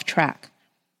frequency off track.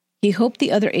 He hoped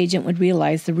the other agent would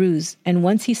realize the ruse, and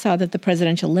once he saw that the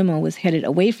presidential limo was headed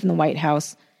away from the White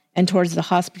House and towards the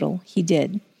hospital, he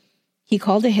did. He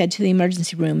called ahead to the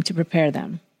emergency room to prepare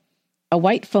them. A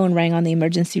white phone rang on the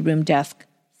emergency room desk,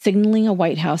 signaling a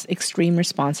White House extreme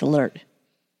response alert.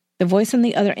 The voice on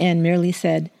the other end merely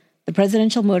said, "The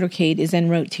presidential motorcade is en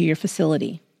route to your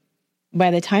facility." By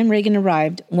the time Reagan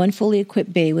arrived, one fully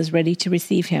equipped bay was ready to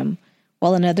receive him,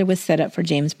 while another was set up for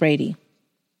James Brady.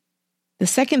 The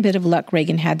second bit of luck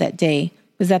Reagan had that day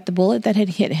was that the bullet that had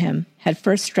hit him had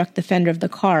first struck the fender of the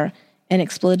car and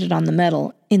exploded on the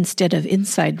metal instead of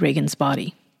inside Reagan's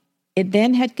body. It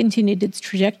then had continued its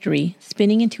trajectory,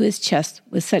 spinning into his chest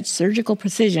with such surgical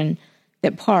precision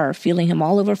that Parr, feeling him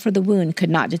all over for the wound, could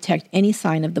not detect any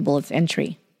sign of the bullet's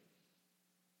entry.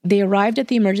 They arrived at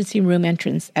the emergency room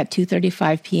entrance at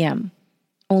 2:35 p.m.,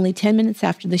 only 10 minutes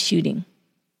after the shooting.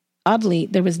 Oddly,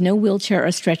 there was no wheelchair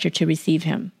or stretcher to receive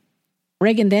him.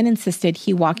 Reagan then insisted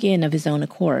he walk in of his own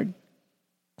accord.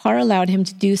 Parr allowed him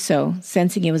to do so,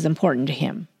 sensing it was important to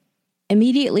him.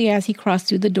 Immediately as he crossed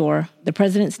through the door, the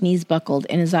president's knees buckled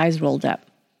and his eyes rolled up.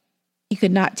 He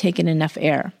could not take in enough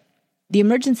air. The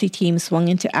emergency team swung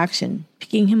into action,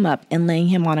 picking him up and laying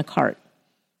him on a cart.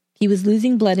 He was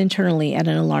losing blood internally at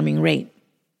an alarming rate.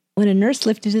 When a nurse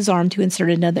lifted his arm to insert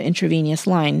another intravenous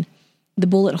line, the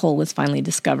bullet hole was finally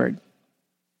discovered.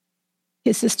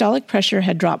 His systolic pressure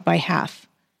had dropped by half.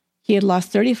 He had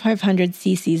lost 3,500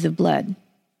 cc's of blood,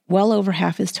 well over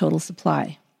half his total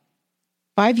supply.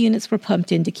 5 units were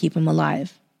pumped in to keep him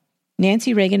alive.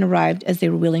 Nancy Reagan arrived as they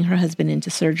were wheeling her husband into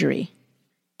surgery.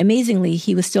 Amazingly,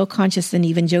 he was still conscious and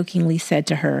even jokingly said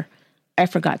to her, "I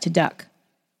forgot to duck."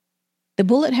 The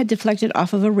bullet had deflected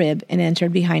off of a rib and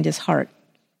entered behind his heart.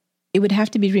 It would have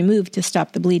to be removed to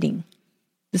stop the bleeding.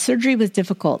 The surgery was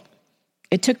difficult.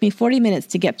 "It took me 40 minutes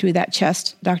to get through that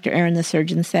chest," Dr. Aaron, the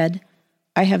surgeon, said.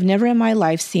 "I have never in my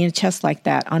life seen a chest like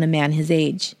that on a man his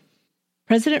age."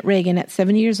 President Reagan, at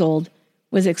 70 years old,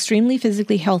 was extremely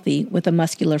physically healthy with a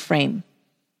muscular frame.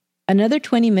 Another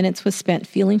 20 minutes was spent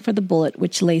feeling for the bullet,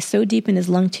 which lay so deep in his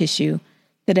lung tissue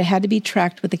that it had to be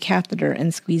tracked with a catheter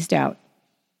and squeezed out.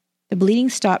 The bleeding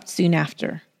stopped soon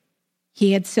after.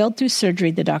 He had sailed through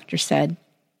surgery, the doctor said.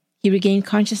 He regained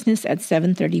consciousness at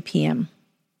 7:30 p.m.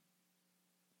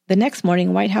 The next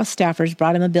morning, White House staffers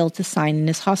brought him a bill to sign in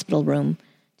his hospital room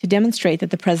to demonstrate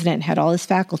that the president had all his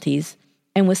faculties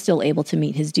and was still able to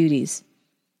meet his duties.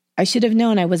 "I should have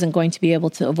known I wasn't going to be able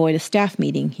to avoid a staff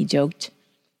meeting," he joked.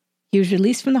 He was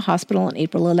released from the hospital on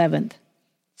April 11th,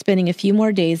 spending a few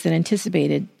more days than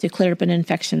anticipated to clear up an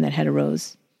infection that had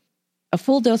arose. A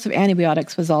full dose of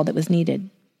antibiotics was all that was needed.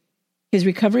 His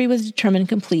recovery was determined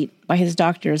complete by his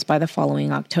doctors by the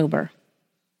following October.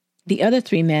 The other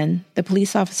 3 men, the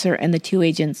police officer and the 2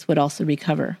 agents, would also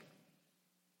recover.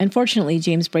 Unfortunately,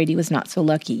 James Brady was not so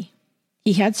lucky.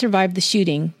 He had survived the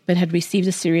shooting, but had received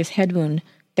a serious head wound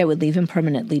that would leave him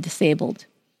permanently disabled.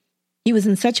 He was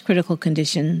in such critical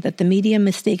condition that the media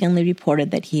mistakenly reported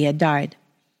that he had died.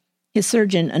 His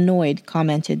surgeon, annoyed,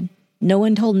 commented, "No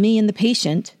one told me and the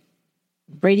patient."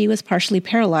 Brady was partially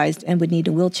paralyzed and would need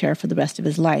a wheelchair for the rest of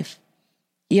his life.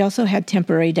 He also had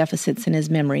temporary deficits in his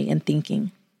memory and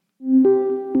thinking.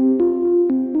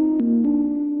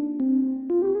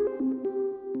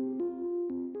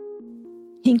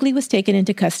 Hinckley was taken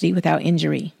into custody without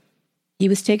injury. He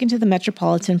was taken to the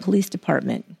Metropolitan Police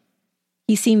Department.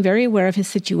 He seemed very aware of his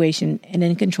situation and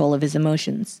in control of his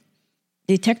emotions.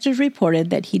 Detectives reported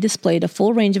that he displayed a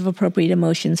full range of appropriate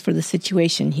emotions for the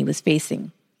situation he was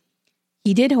facing.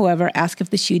 He did, however, ask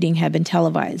if the shooting had been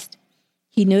televised.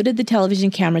 He noted the television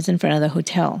cameras in front of the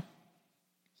hotel.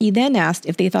 He then asked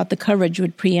if they thought the coverage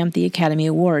would preempt the Academy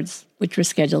Awards, which were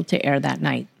scheduled to air that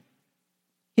night.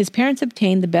 His parents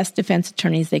obtained the best defense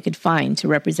attorneys they could find to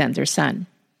represent their son.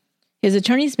 His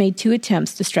attorneys made 2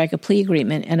 attempts to strike a plea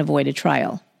agreement and avoid a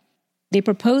trial. They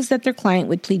proposed that their client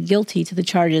would plead guilty to the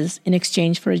charges in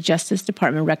exchange for a Justice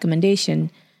Department recommendation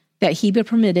that he be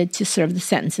permitted to serve the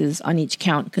sentences on each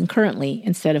count concurrently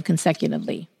instead of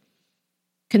consecutively.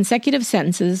 Consecutive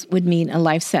sentences would mean a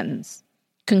life sentence,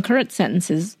 Concurrent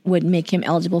sentences would make him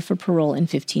eligible for parole in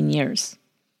 15 years.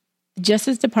 The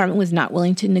Justice Department was not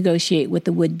willing to negotiate with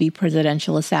the would-be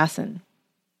presidential assassin.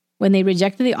 When they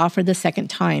rejected the offer the second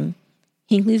time,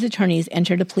 Hinckley's attorneys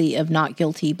entered a plea of not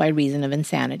guilty by reason of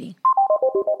insanity.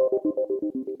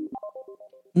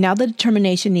 Now the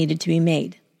determination needed to be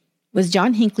made. Was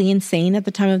John Hinckley insane at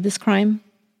the time of this crime?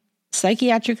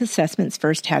 Psychiatric assessments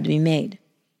first had to be made.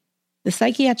 The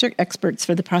psychiatric experts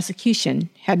for the prosecution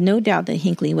had no doubt that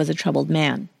Hinckley was a troubled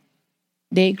man.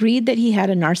 They agreed that he had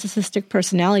a narcissistic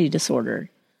personality disorder,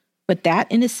 but that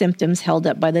and his symptoms held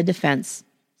up by the defense,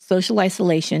 social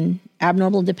isolation,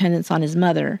 abnormal dependence on his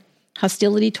mother,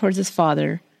 hostility towards his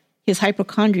father, his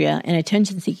hypochondria and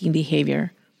attention-seeking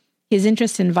behavior, his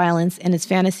interest in violence and his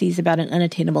fantasies about an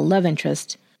unattainable love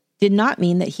interest, did not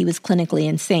mean that he was clinically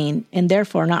insane and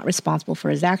therefore not responsible for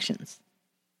his actions.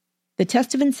 The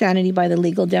test of insanity by the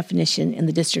legal definition in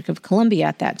the District of Columbia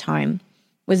at that time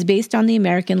was based on the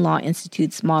American Law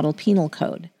Institute's Model Penal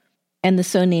Code and the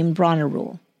so-named Bronner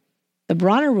Rule. The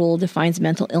Bronner Rule defines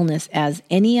mental illness as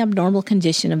any abnormal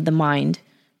condition of the mind,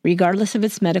 regardless of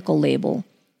its medical label,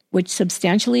 which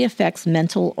substantially affects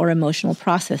mental or emotional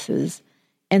processes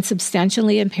and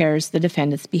substantially impairs the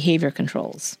defendant's behavior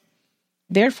controls.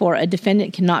 Therefore, a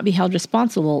defendant cannot be held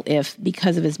responsible if,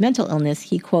 because of his mental illness,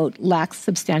 he, quote, lacks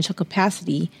substantial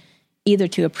capacity either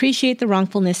to appreciate the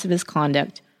wrongfulness of his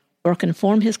conduct or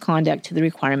conform his conduct to the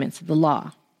requirements of the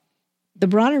law. The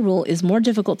Bronner Rule is more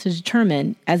difficult to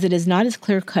determine as it is not as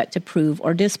clear-cut to prove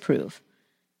or disprove.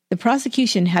 The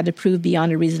prosecution had to prove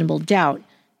beyond a reasonable doubt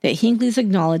that Hinckley's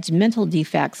acknowledged mental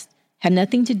defects had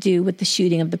nothing to do with the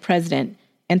shooting of the president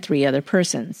and 3 other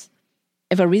persons.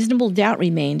 If a reasonable doubt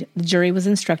remained, the jury was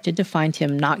instructed to find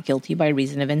him not guilty by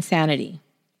reason of insanity.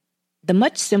 The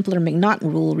much simpler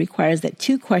McNaughton Rule requires that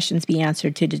 2 questions be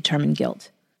answered to determine guilt.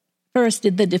 First,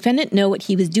 did the defendant know what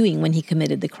he was doing when he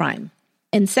committed the crime?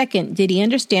 And second, did he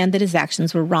understand that his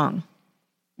actions were wrong?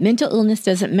 Mental illness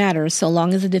doesn't matter so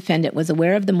long as the defendant was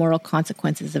aware of the moral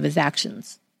consequences of his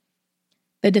actions.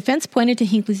 The defense pointed to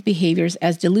Hinckley's behaviors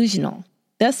as delusional,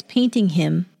 thus painting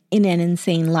him in an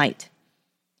insane light.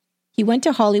 He went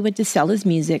to Hollywood to sell his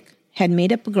music, had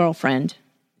made up a girlfriend,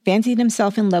 fancied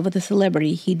himself in love with a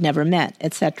celebrity he'd never met,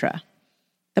 etc.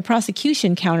 The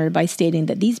prosecution countered by stating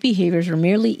that these behaviors were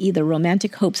merely either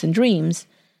romantic hopes and dreams,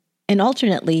 and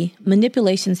alternately,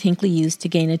 manipulations Hinckley used to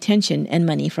gain attention and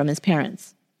money from his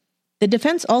parents. The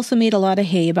defense also made a lot of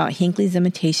hay about Hinckley's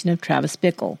imitation of Travis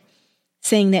Bickle,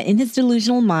 saying that in his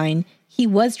delusional mind, he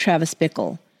was Travis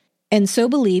Bickle, and so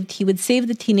believed he would save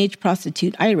the teenage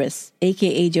prostitute Iris,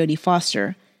 a.k.a. Jodie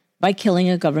Foster, by killing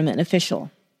a government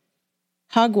official.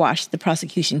 Hogwash, the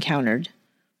prosecution countered.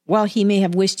 While he may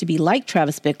have wished to be like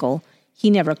Travis Bickle, he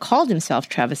never called himself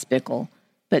Travis Bickle,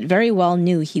 but very well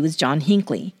knew he was John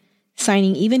Hinckley,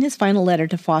 signing even his final letter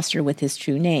to Foster with his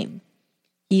true name.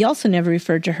 He also never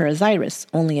referred to her as Iris,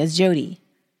 only as Jodie.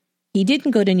 He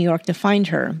didn't go to New York to find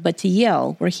her, but to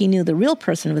Yale, where he knew the real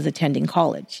person was attending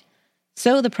college.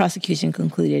 So the prosecution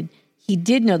concluded he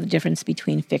did know the difference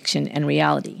between fiction and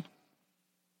reality.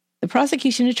 The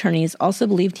prosecution attorneys also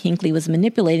believed Hinckley was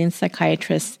manipulating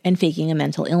psychiatrists and faking a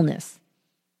mental illness.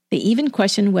 They even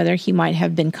questioned whether he might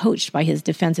have been coached by his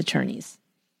defense attorneys.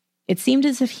 It seemed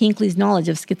as if Hinckley's knowledge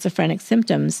of schizophrenic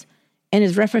symptoms and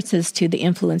his references to the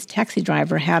influence taxi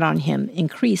driver had on him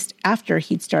increased after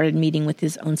he'd started meeting with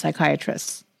his own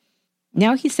psychiatrists.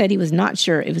 Now he said he was not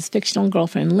sure if his fictional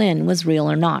girlfriend Lynn was real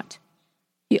or not.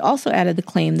 He also added the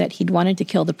claim that he'd wanted to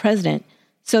kill the president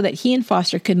so that he and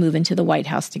Foster could move into the White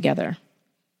House together.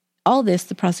 All this,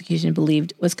 the prosecution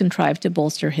believed, was contrived to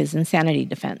bolster his insanity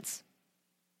defense.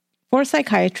 4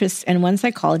 psychiatrists and 1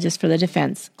 psychologist for the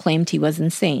defense claimed he was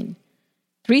insane.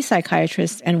 3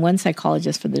 psychiatrists and 1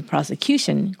 psychologist for the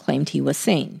prosecution claimed he was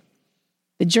sane.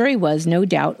 The jury was, no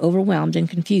doubt, overwhelmed and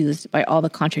confused by all the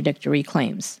contradictory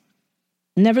claims.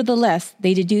 Nevertheless,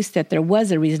 they deduced that there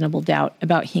was a reasonable doubt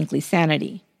about Hinckley's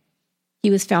sanity. He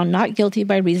was found not guilty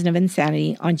by reason of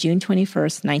insanity on June 21,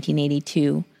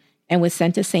 1982, and was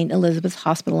sent to St. Elizabeth's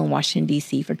Hospital in Washington,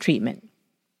 D.C. for treatment.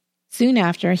 Soon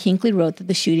after, Hinckley wrote that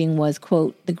the shooting was,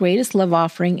 quote, the greatest love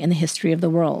offering in the history of the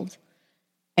world,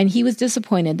 and he was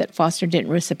disappointed that Foster didn't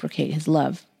reciprocate his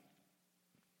love.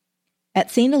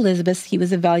 At St. Elizabeth's, he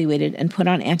was evaluated and put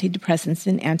on antidepressants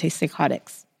and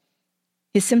antipsychotics.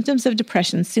 His symptoms of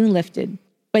depression soon lifted,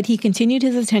 but he continued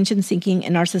his attention-seeking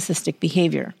and narcissistic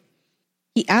behavior.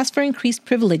 He asked for increased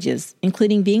privileges,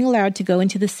 including being allowed to go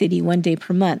into the city 1 day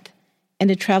per month and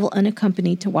to travel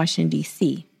unaccompanied to Washington,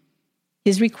 D.C.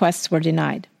 His requests were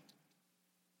denied.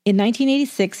 In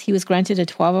 1986, he was granted a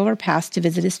 12-hour pass to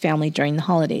visit his family during the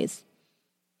holidays.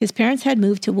 His parents had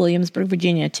moved to Williamsburg,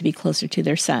 Virginia to be closer to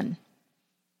their son.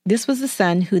 This was the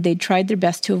son who they'd tried their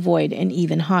best to avoid and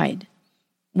even hide.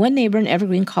 One neighbor in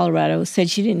Evergreen, Colorado, said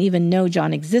she didn't even know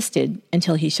John existed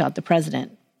until he shot the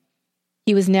president.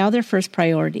 He was now their first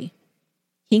priority.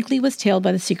 Hinckley was tailed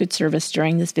by the Secret Service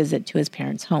during this visit to his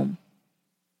parents' home.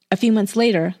 A few months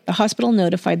later, the hospital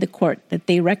notified the court that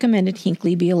they recommended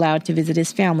Hinckley be allowed to visit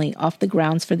his family off the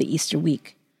grounds for the Easter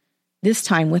week, this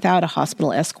time without a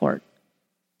hospital escort.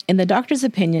 In the doctor's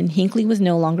opinion, Hinckley was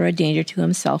no longer a danger to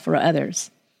himself or others.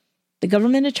 The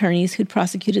government attorneys who'd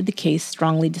prosecuted the case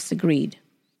strongly disagreed.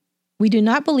 "We do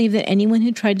not believe that anyone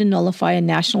who tried to nullify a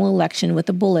national election with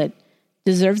a bullet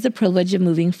deserves the privilege of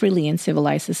moving freely in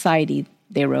civilized society,"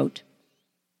 they wrote.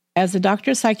 As the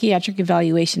doctor's psychiatric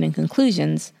evaluation and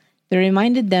conclusions, they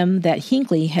reminded them that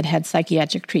Hinckley had had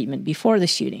psychiatric treatment before the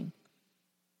shooting.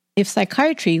 If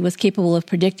psychiatry was capable of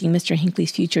predicting Mr.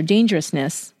 Hinckley's future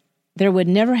dangerousness, there would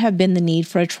never have been the need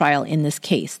for a trial in this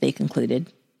case, they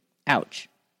concluded. Ouch.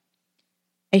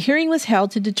 A hearing was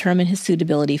held to determine his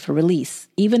suitability for release,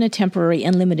 even a temporary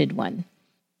and limited one.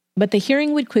 But the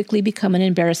hearing would quickly become an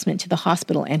embarrassment to the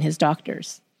hospital and his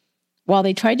doctors. While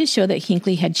they tried to show that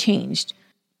Hinckley had changed,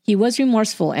 he was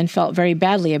remorseful and felt very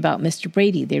badly about Mr.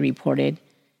 Brady, they reported,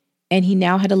 and he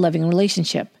now had a loving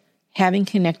relationship, having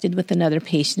connected with another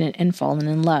patient and fallen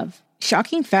in love.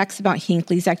 Shocking facts about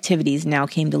Hinckley's activities now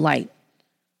came to light.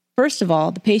 First of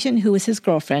all, the patient who was his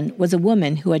girlfriend was a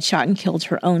woman who had shot and killed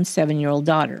her own 7-year-old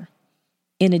daughter.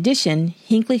 In addition,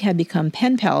 Hinckley had become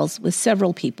pen pals with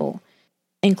several people,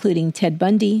 including Ted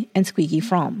Bundy and Squeaky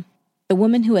Fromm, the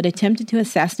woman who had attempted to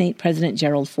assassinate President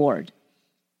Gerald Ford.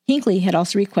 Hinckley had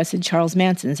also requested Charles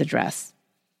Manson's address.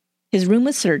 His room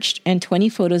was searched, and 20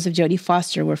 photos of Jodie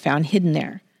Foster were found hidden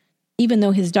there, even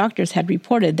though his doctors had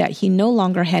reported that he no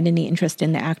longer had any interest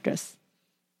in the actress.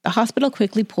 The hospital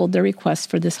quickly pulled their request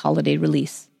for this holiday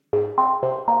release.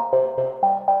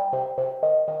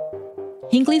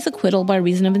 Hinckley's acquittal by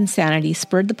reason of insanity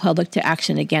spurred the public to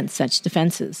action against such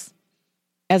defenses.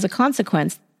 As a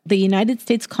consequence, the United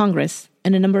States Congress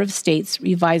and a number of states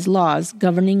revised laws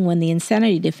governing when the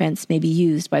insanity defense may be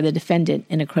used by the defendant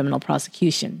in a criminal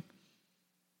prosecution.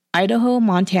 Idaho,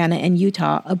 Montana, and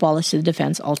Utah abolished the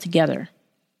defense altogether.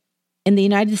 In the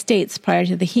United States, prior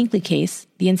to the Hinckley case,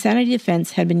 the insanity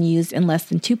defense had been used in less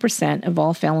than 2% of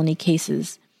all felony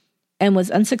cases and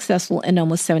was unsuccessful in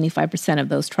almost 75% of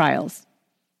those trials.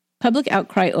 Public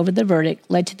outcry over the verdict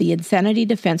led to the Insanity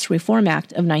Defense Reform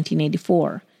Act of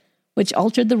 1984, which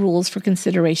altered the rules for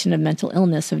consideration of mental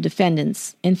illness of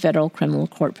defendants in federal criminal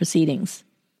court proceedings.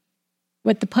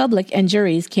 What the public and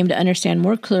juries came to understand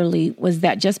more clearly was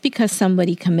that just because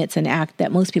somebody commits an act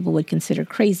that most people would consider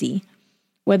crazy,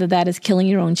 whether that is killing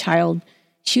your own child,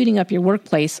 shooting up your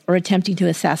workplace, or attempting to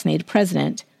assassinate a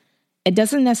president, it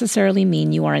doesn't necessarily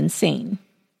mean you are insane.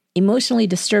 Emotionally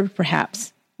disturbed,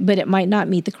 perhaps, but it might not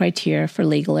meet the criteria for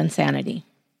legal insanity.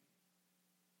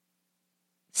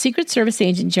 Secret Service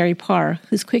agent Jerry Parr,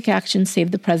 whose quick action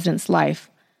saved the president's life,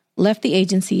 left the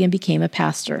agency and became a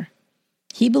pastor.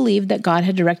 He believed that God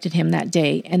had directed him that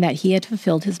day and that he had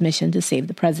fulfilled his mission to save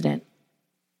the president.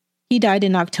 He died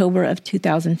in October of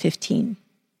 2015.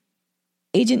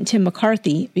 Agent Tim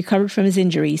McCarthy recovered from his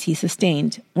injuries he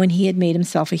sustained when he had made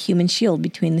himself a human shield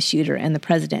between the shooter and the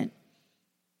president.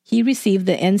 He received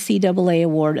the NCAA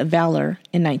Award of Valor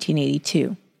in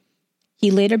 1982.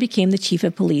 He later became the chief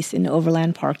of police in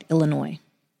Overland Park, Illinois.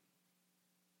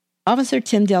 Officer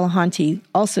Tim Delahunty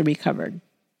also recovered,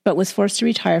 but was forced to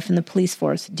retire from the police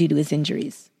force due to his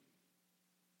injuries.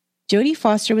 Jodie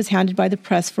Foster was hounded by the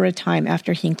press for a time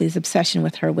after Hinckley's obsession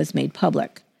with her was made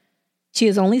public. She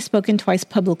has only spoken twice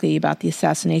publicly about the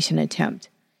assassination attempt,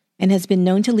 and has been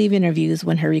known to leave interviews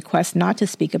when her request not to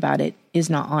speak about it is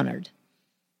not honored.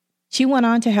 She went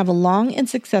on to have a long and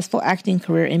successful acting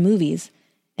career in movies,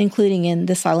 including in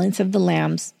The Silence of the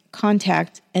Lambs,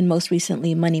 Contact, and most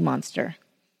recently Money Monster.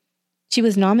 She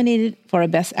was nominated for a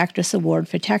Best Actress award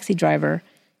for Taxi Driver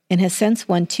and has since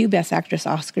won 2 Best Actress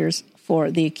Oscars for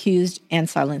The Accused and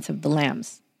Silence of the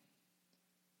Lambs.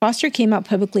 Foster came out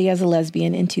publicly as a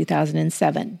lesbian in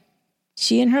 2007.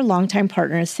 She and her longtime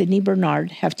partner, Sidney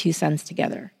Bernard, have 2 sons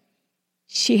together.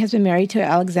 She has been married to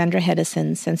Alexandra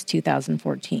Hedison since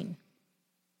 2014.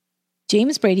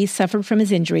 James Brady suffered from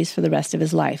his injuries for the rest of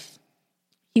his life.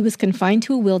 He was confined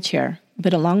to a wheelchair,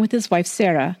 but along with his wife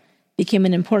Sarah, became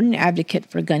an important advocate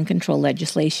for gun control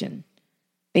legislation.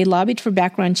 They lobbied for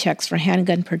background checks for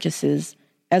handgun purchases,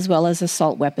 as well as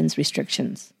assault weapons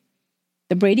restrictions.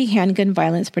 The Brady Handgun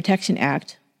Violence Protection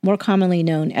Act, more commonly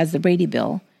known as the Brady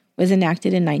Bill, was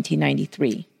enacted in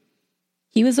 1993.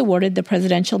 He was awarded the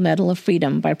Presidential Medal of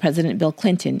Freedom by President Bill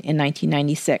Clinton in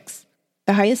 1996,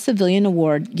 the highest civilian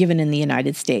award given in the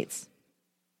United States.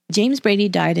 James Brady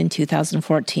died in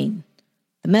 2014.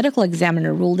 The medical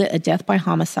examiner ruled it a death by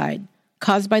homicide,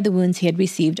 caused by the wounds he had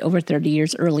received over 30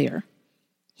 years earlier.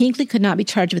 Hinckley could not be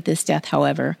charged with this death,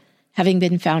 however, having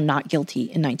been found not guilty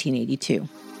in 1982.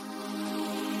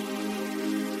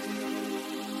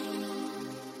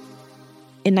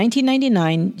 In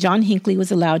 1999, John Hinckley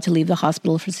was allowed to leave the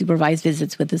hospital for supervised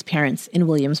visits with his parents in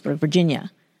Williamsburg,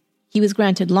 Virginia. He was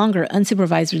granted longer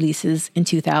unsupervised releases in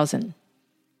 2000.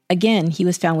 Again, he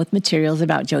was found with materials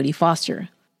about Jodie Foster.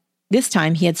 This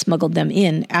time, he had smuggled them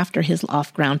in after his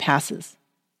off-ground passes.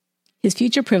 His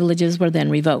future privileges were then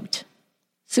revoked.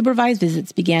 Supervised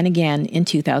visits began again in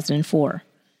 2004.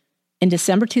 In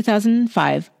December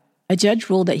 2005, a judge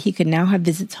ruled that he could now have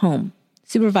visits home,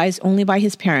 supervised only by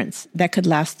his parents, that could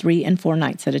last 3 and 4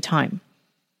 nights at a time.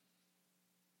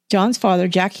 John's father,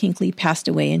 Jack Hinckley, passed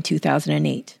away in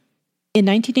 2008. In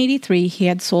 1983, he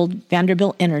had sold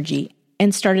Vanderbilt Energy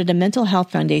and started a mental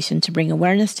health foundation to bring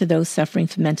awareness to those suffering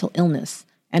from mental illness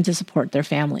and to support their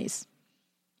families.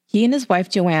 He and his wife,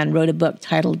 Joanne, wrote a book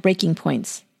titled Breaking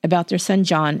Points about their son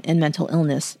John and mental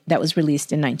illness that was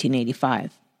released in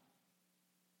 1985.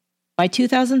 By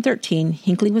 2013,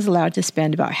 Hinckley was allowed to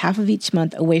spend about half of each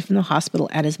month away from the hospital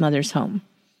at his mother's home.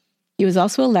 He was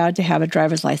also allowed to have a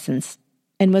driver's license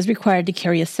and was required to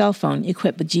carry a cell phone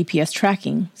equipped with GPS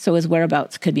tracking so his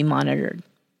whereabouts could be monitored.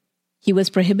 He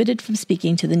was prohibited from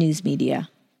speaking to the news media.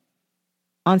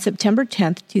 On September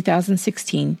 10,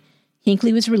 2016,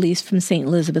 Hinckley was released from St.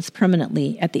 Elizabeth's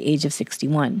permanently at the age of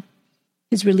 61.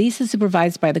 His release is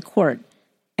supervised by the court,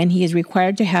 and he is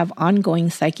required to have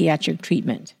ongoing psychiatric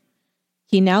treatment.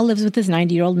 He now lives with his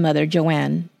 90-year-old mother,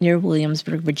 Joanne, near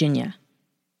Williamsburg, Virginia.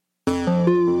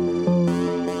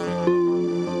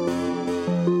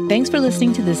 Thanks for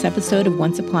listening to this episode of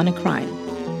Once Upon a Crime.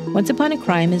 Once Upon a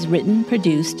Crime is written,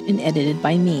 produced, and edited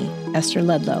by me, Esther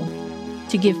Ludlow.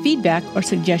 To give feedback or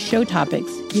suggest show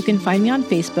topics, you can find me on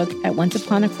Facebook at Once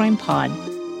Upon a Crime Pod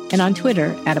and on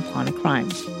Twitter at Upon a Crime.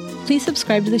 Please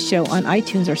subscribe to the show on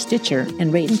iTunes or Stitcher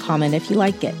and rate and comment if you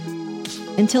like it.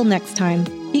 Until next time,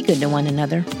 be good to one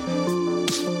another.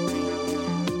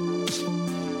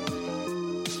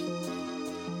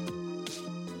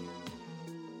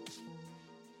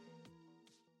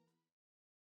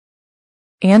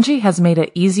 Angie has made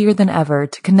it easier than ever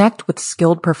to connect with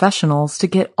skilled professionals to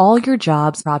get all your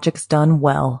jobs projects done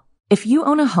well. If you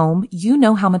own a home, you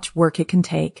know how much work it can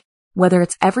take, whether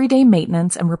it's everyday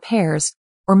maintenance and repairs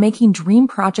or making dream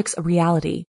projects a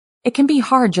reality. It can be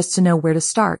hard just to know where to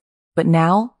start, but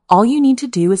now all you need to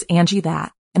do is Angie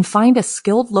that and find a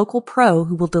skilled local pro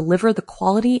who will deliver the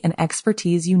quality and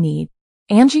expertise you need.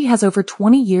 Angie has over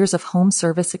 20 years of home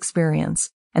service experience,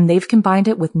 and they've combined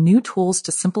it with new tools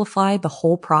to simplify the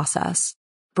whole process.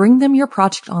 Bring them your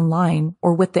project online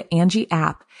or with the Angie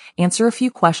app, answer a few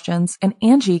questions, and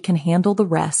Angie can handle the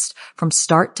rest from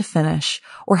start to finish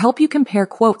or help you compare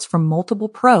quotes from multiple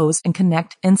pros and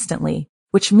connect instantly,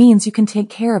 which means you can take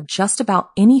care of just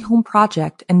about any home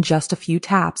project in just a few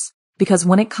taps. Because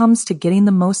when it comes to getting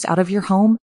the most out of your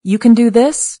home, you can do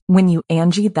this when you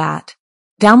Angie that.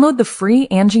 Download the free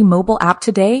Angie mobile app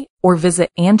today or visit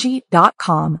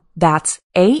Angie.com. That's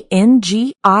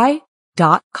ANGI.com.